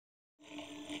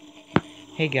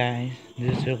Hey guys,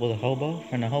 this is Suicidal the Hobo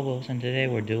from the Hobos, and today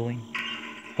we're doing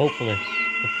Hopeless,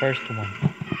 the first one.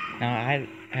 Now, I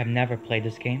have never played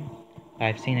this game, but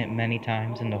I've seen it many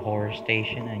times in the horror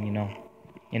station and,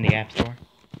 in the App Store.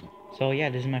 So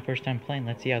yeah, this is my first time playing.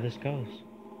 Let's see how this goes.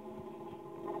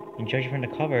 And judging from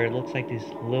the cover, it looks like this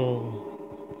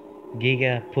little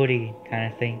Giga Putty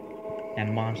kind of thing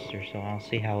and monster, so I'll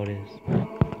see how it is.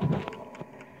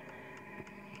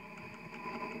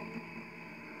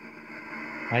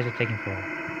 Why is it taking forever?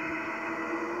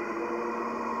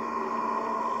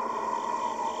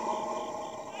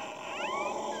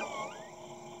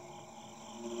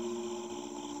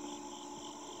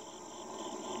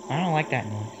 I don't like that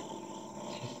noise.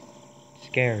 It's just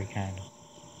scary, kind of.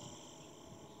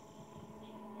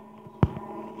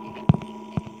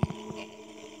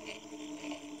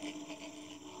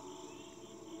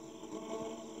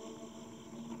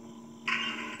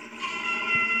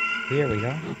 Here we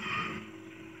go.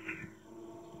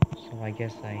 So I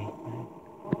guess number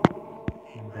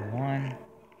one,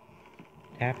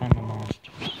 tap on the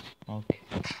monsters. Okay.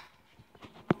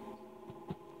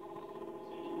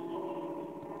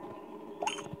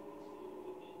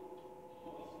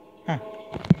 Huh.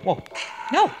 Whoa.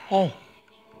 No! Oh!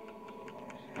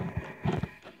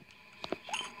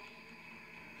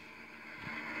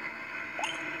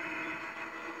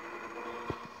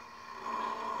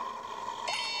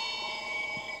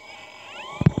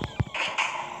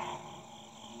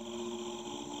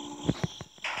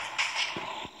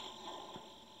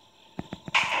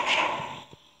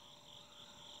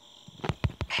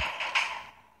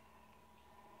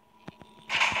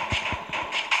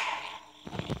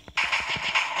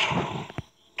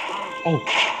 Oh!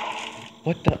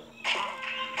 What the?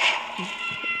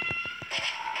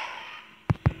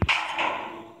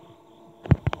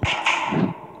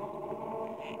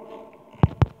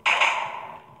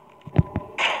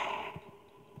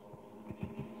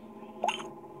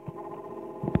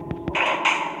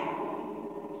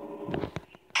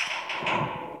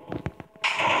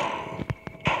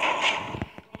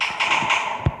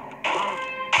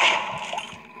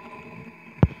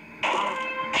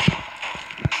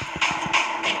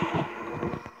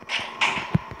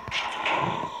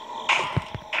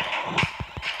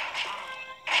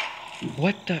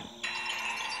 What the?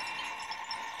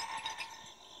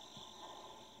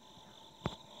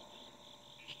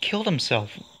 He killed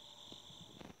himself.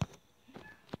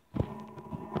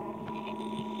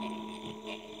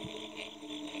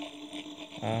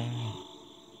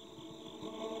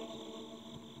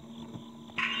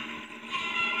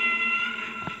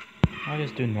 I'll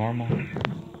just do normal.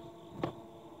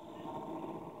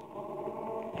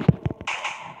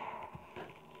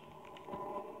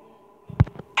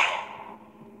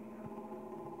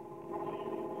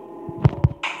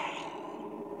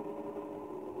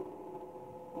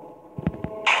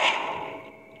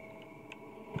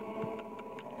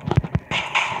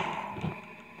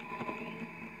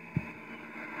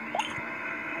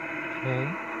 Okay.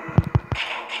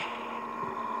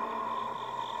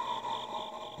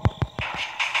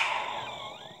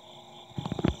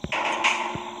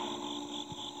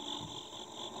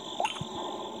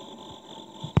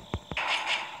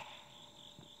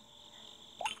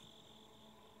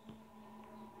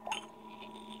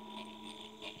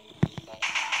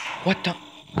 What the?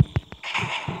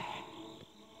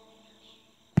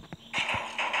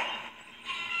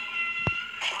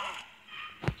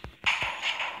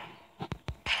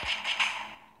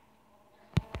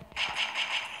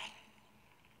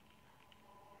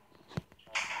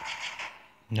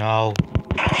 No.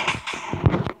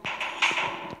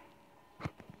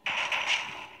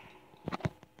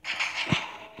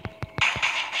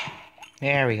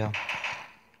 There we go.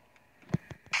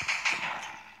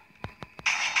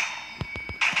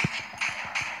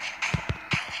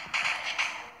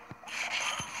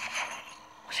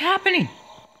 What's happening?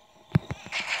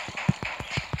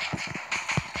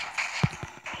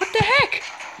 What the heck?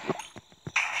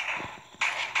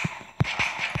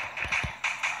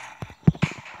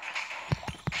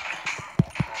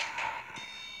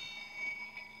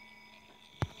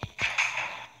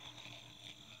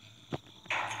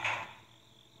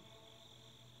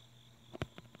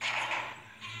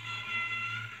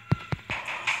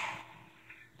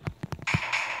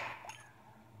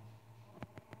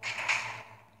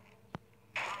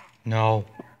 No.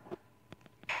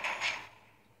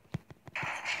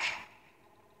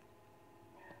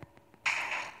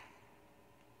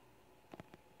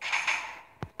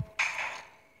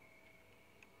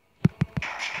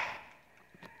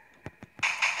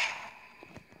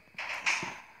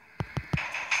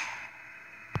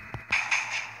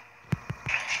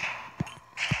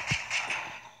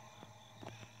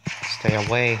 Stay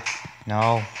away.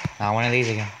 No, not one of these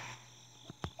again.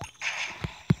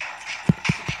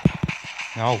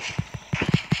 No.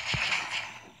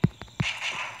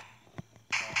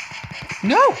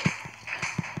 No!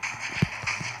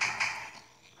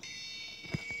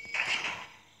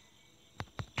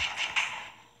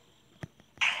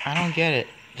 I don't get it.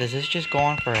 Does this just go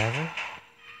on forever?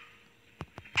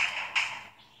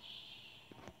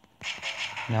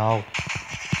 No.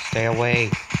 Stay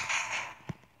away.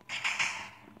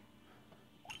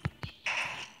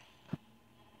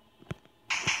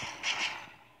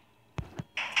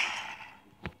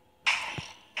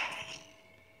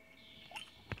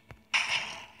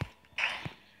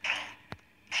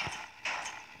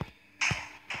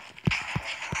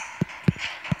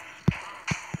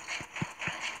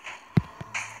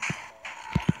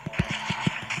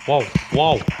 Whoa,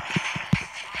 whoa.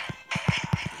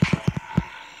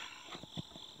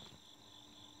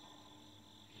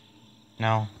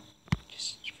 No.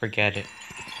 Just forget it.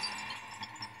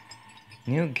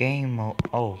 New game mode.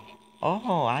 Oh.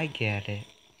 Oh, I get it.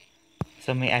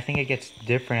 So I think it gets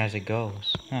different as it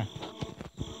goes. Huh.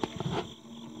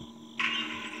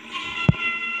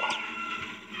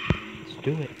 Let's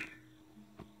do it.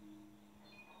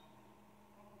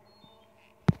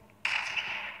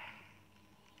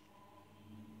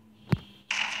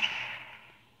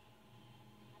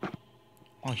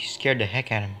 Oh, you scared the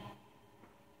heck out of him.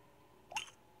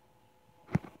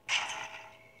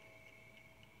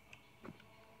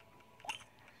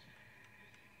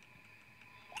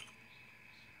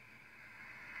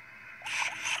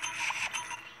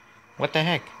 What the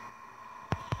heck?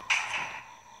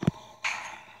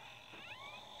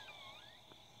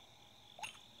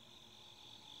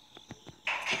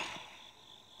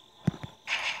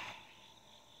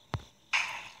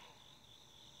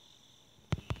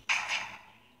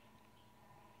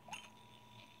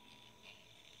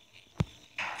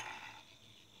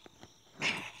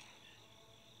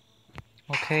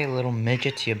 Okay, little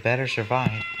midgets, you better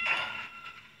survive.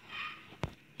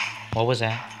 What was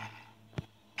that?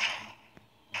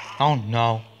 Oh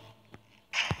no.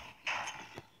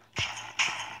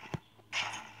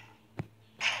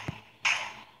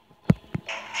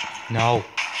 No.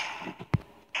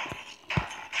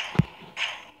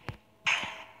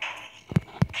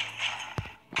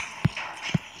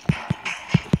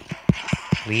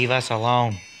 Leave us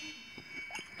alone.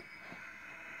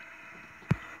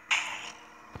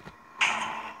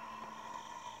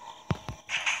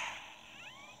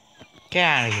 Get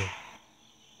out of here.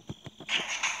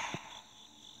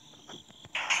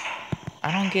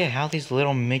 I don't get how these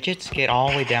little midgets get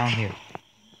all the way down here.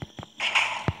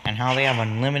 And how they have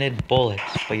unlimited bullets.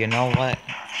 But you know what?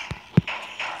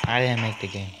 I didn't make the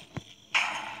game.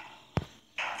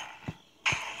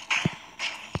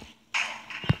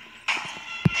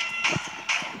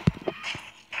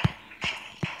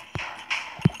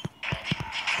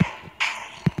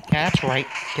 Yeah, that's right.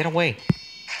 Get away.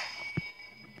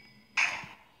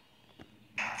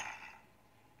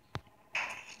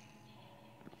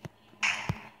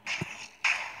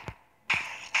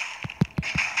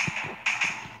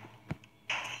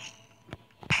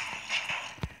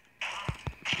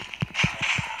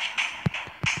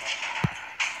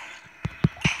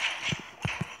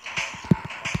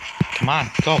 Come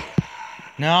on, go.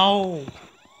 No.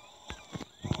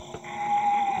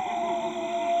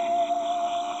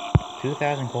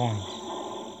 2,000 coins.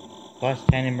 Plus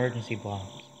 10 emergency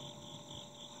blocks.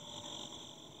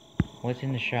 What's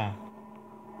in the shop?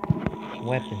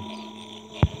 Weapons.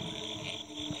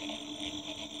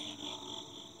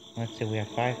 Let's see, we have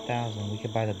 5,000. We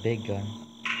could buy the big gun.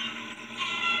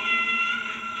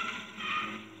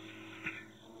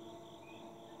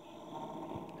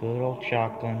 Good old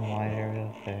shotgun, wide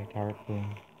area effect,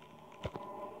 harpoon.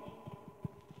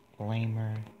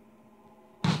 Flamer.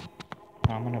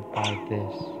 I'm gonna buy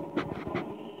this.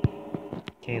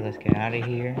 Okay, let's get out of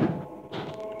here.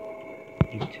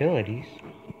 Utilities?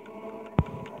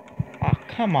 Ah,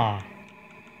 come on.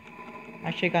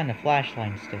 I should've gotten a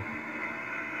flashlight instead.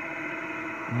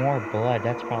 More blood,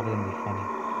 that's probably gonna be funny.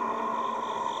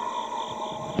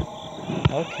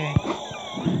 Okay.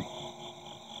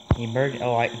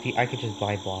 Oh, I could just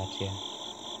buy blocks, yeah.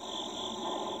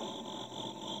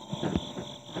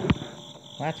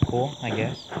 Well, that's cool, I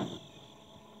guess.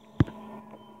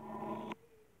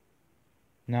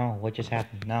 No, what just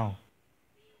happened? No.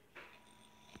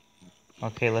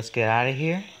 Okay, let's get out of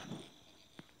here.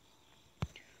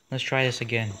 Let's try this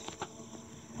again.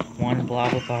 1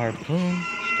 blob with a harpoon.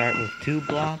 Start with 2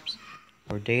 blobs.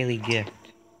 Or daily gift.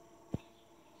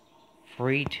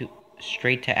 Free to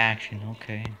straight to action.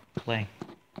 Okay, play.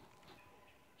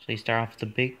 So you start off with the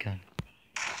big gun.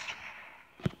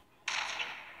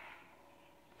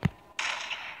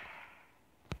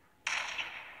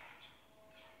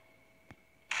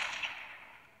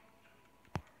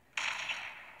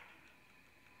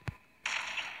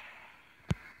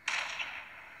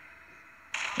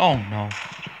 Oh no.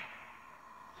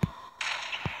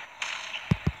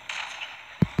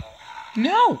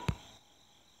 No!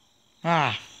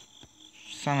 Ah,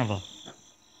 son of a...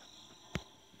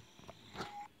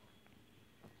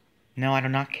 No, I do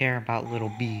not care about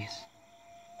little bees.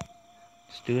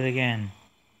 Let's do it again.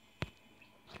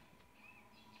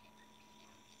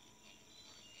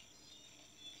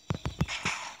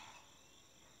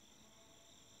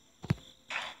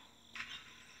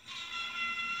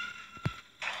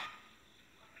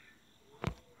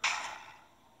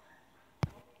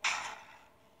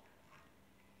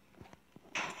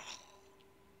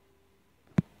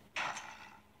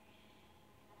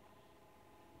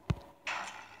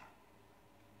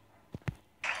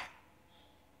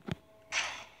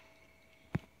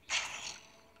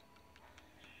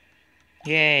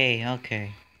 Yay,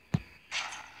 okay.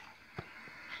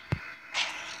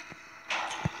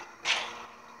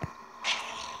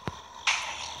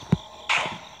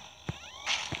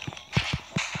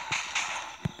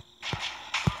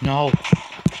 No.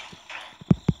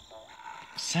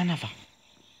 Son of a...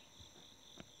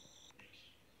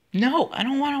 No, I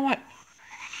don't want to what?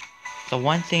 The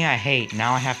one thing I hate,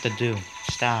 now I have to do.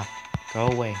 Stop. Go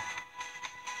away.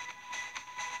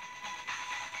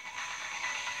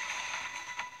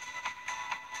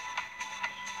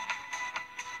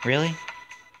 Really?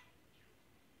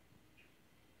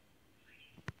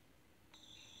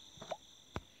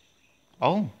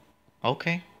 Oh,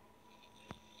 okay.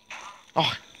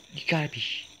 Oh, you gotta be...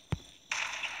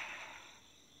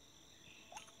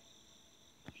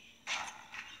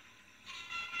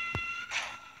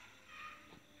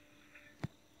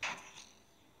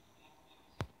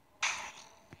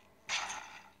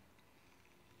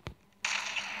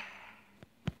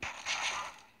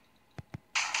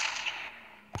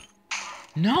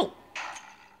 No!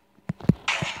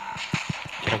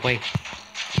 Get away.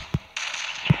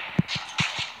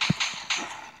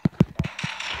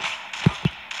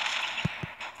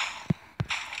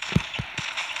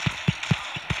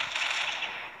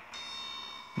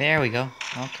 There we go.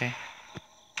 Okay.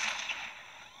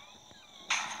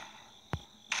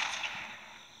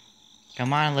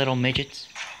 Come on, little midgets.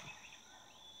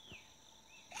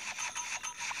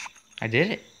 I did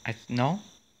it. No?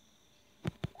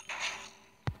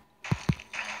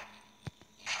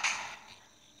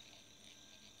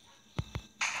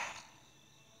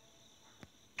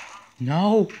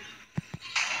 No!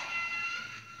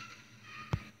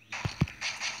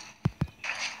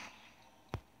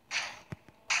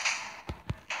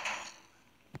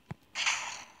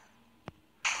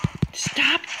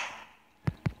 Stop!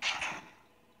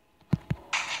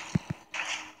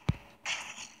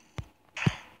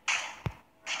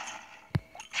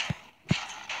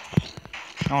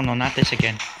 Oh no, not this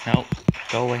again. No,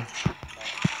 go away.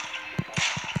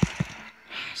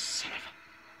 Son of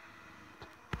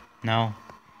a... No.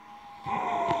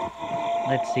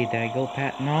 Let's see, did I go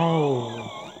pat? No!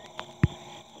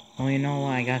 Oh, you know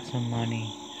what? I got some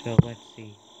money. So let's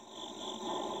see.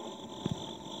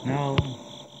 No.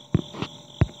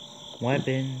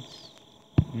 Weapons.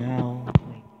 No.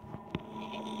 Wait.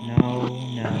 No,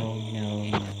 no, no,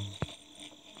 no.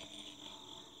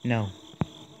 No.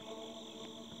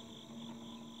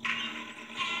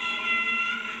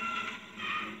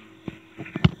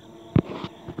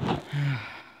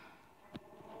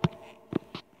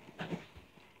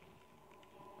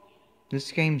 This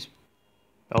game's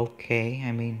okay.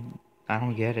 I mean, I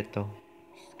don't get it though.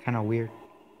 It's kind of weird.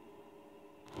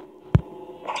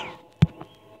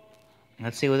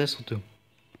 Let's see what this will do.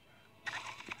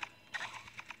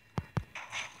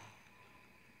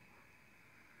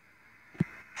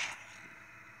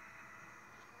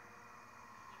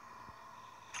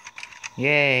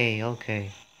 Yay,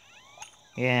 okay.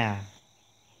 Yeah.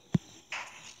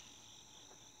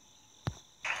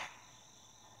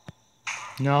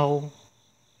 No.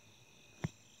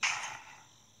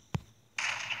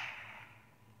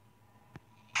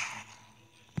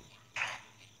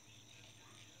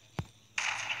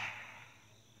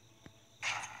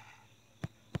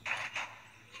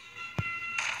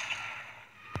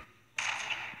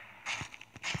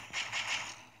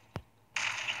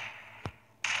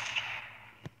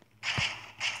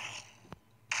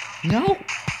 No!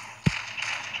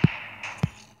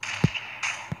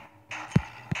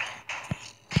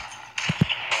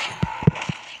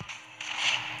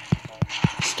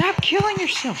 Stop killing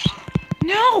yourselves!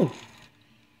 No!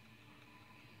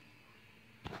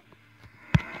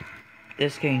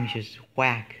 This game's just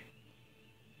whack.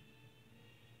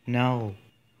 No.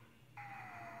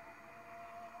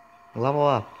 Level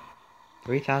up.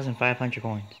 3,500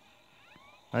 coins.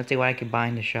 Let's see what I can buy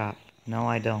in the shop. No,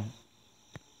 I don't.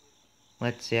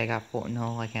 Let's see, I got 4.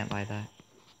 No, I can't buy that.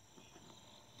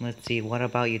 Let's see, what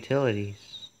about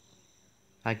utilities?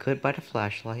 I could buy the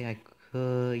flashlight. I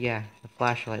could, yeah, the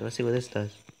flashlight. Let's see what this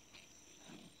does.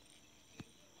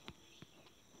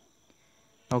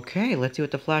 Okay, let's see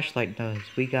what the flashlight does.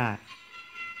 We got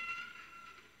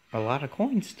a lot of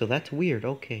coins still. That's weird.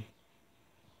 Okay.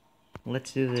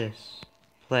 Let's do this.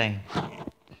 Play.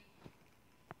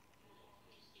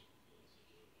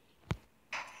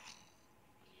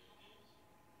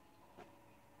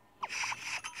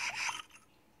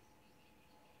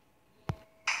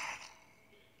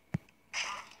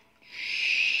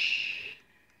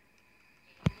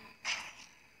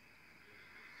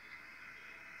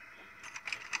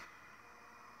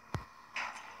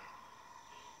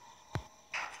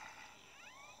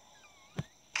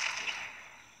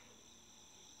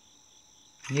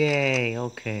 Yay,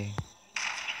 okay.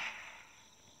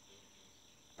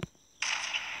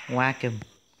 Whack him.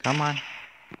 Come on.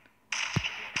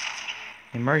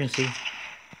 Emergency.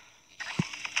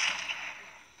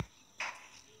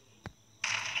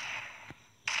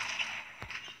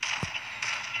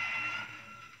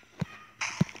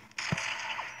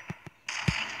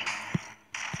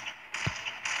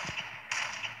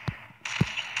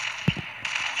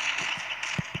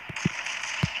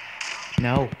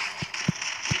 No.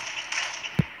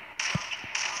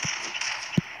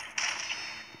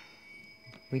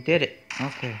 We did it.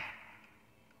 Okay.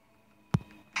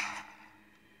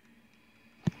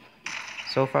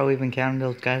 So far we've been counting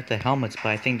those guys with the helmets, but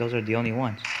I think those are the only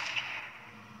ones.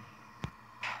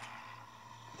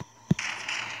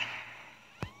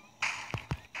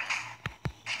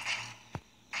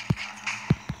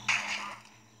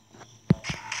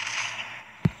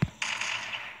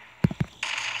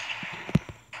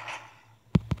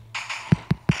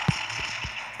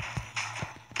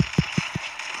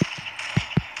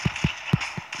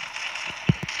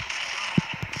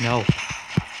 No.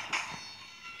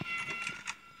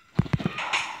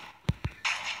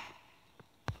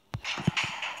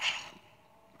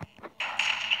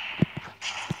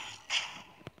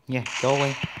 Yeah, go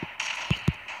away.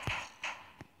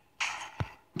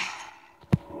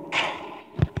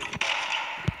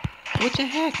 What the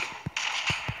heck?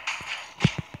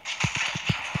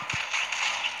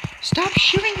 Stop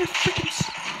shooting your freaking...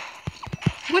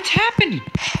 What's happening?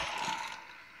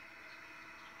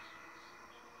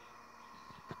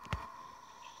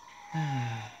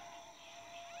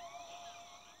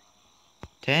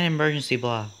 Ten emergency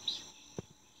blocks.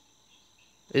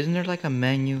 Isn't there like a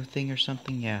menu thing or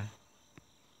something? Yeah.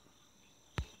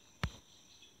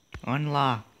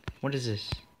 Unlock. What is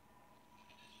this?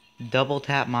 Double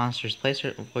tap monsters. Place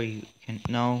it where you can...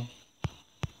 No.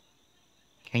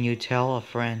 Can you tell a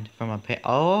friend from a pet?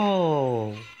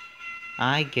 Oh!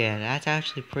 I get it. That's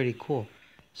actually pretty cool.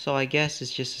 So I guess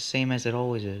it's just the same as it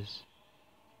always is.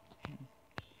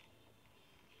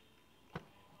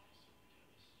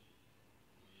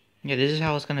 Yeah, this is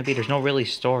how it's gonna be. There's no really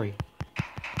story.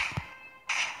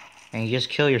 And you just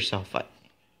kill yourself.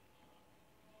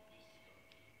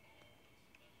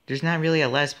 There's not really a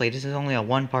let's play. This is only a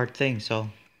one-part thing, so...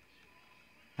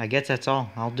 I guess that's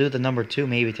all. I'll do the number 2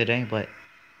 maybe today, but...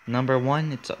 Number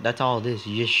 1, that's all it is.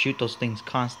 You just shoot those things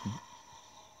constant.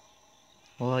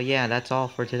 Well, yeah, that's all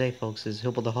for today, folks. This is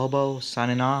Hoople the Hobo,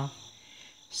 signing off.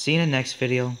 See you in the next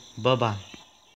video. Bye-bye.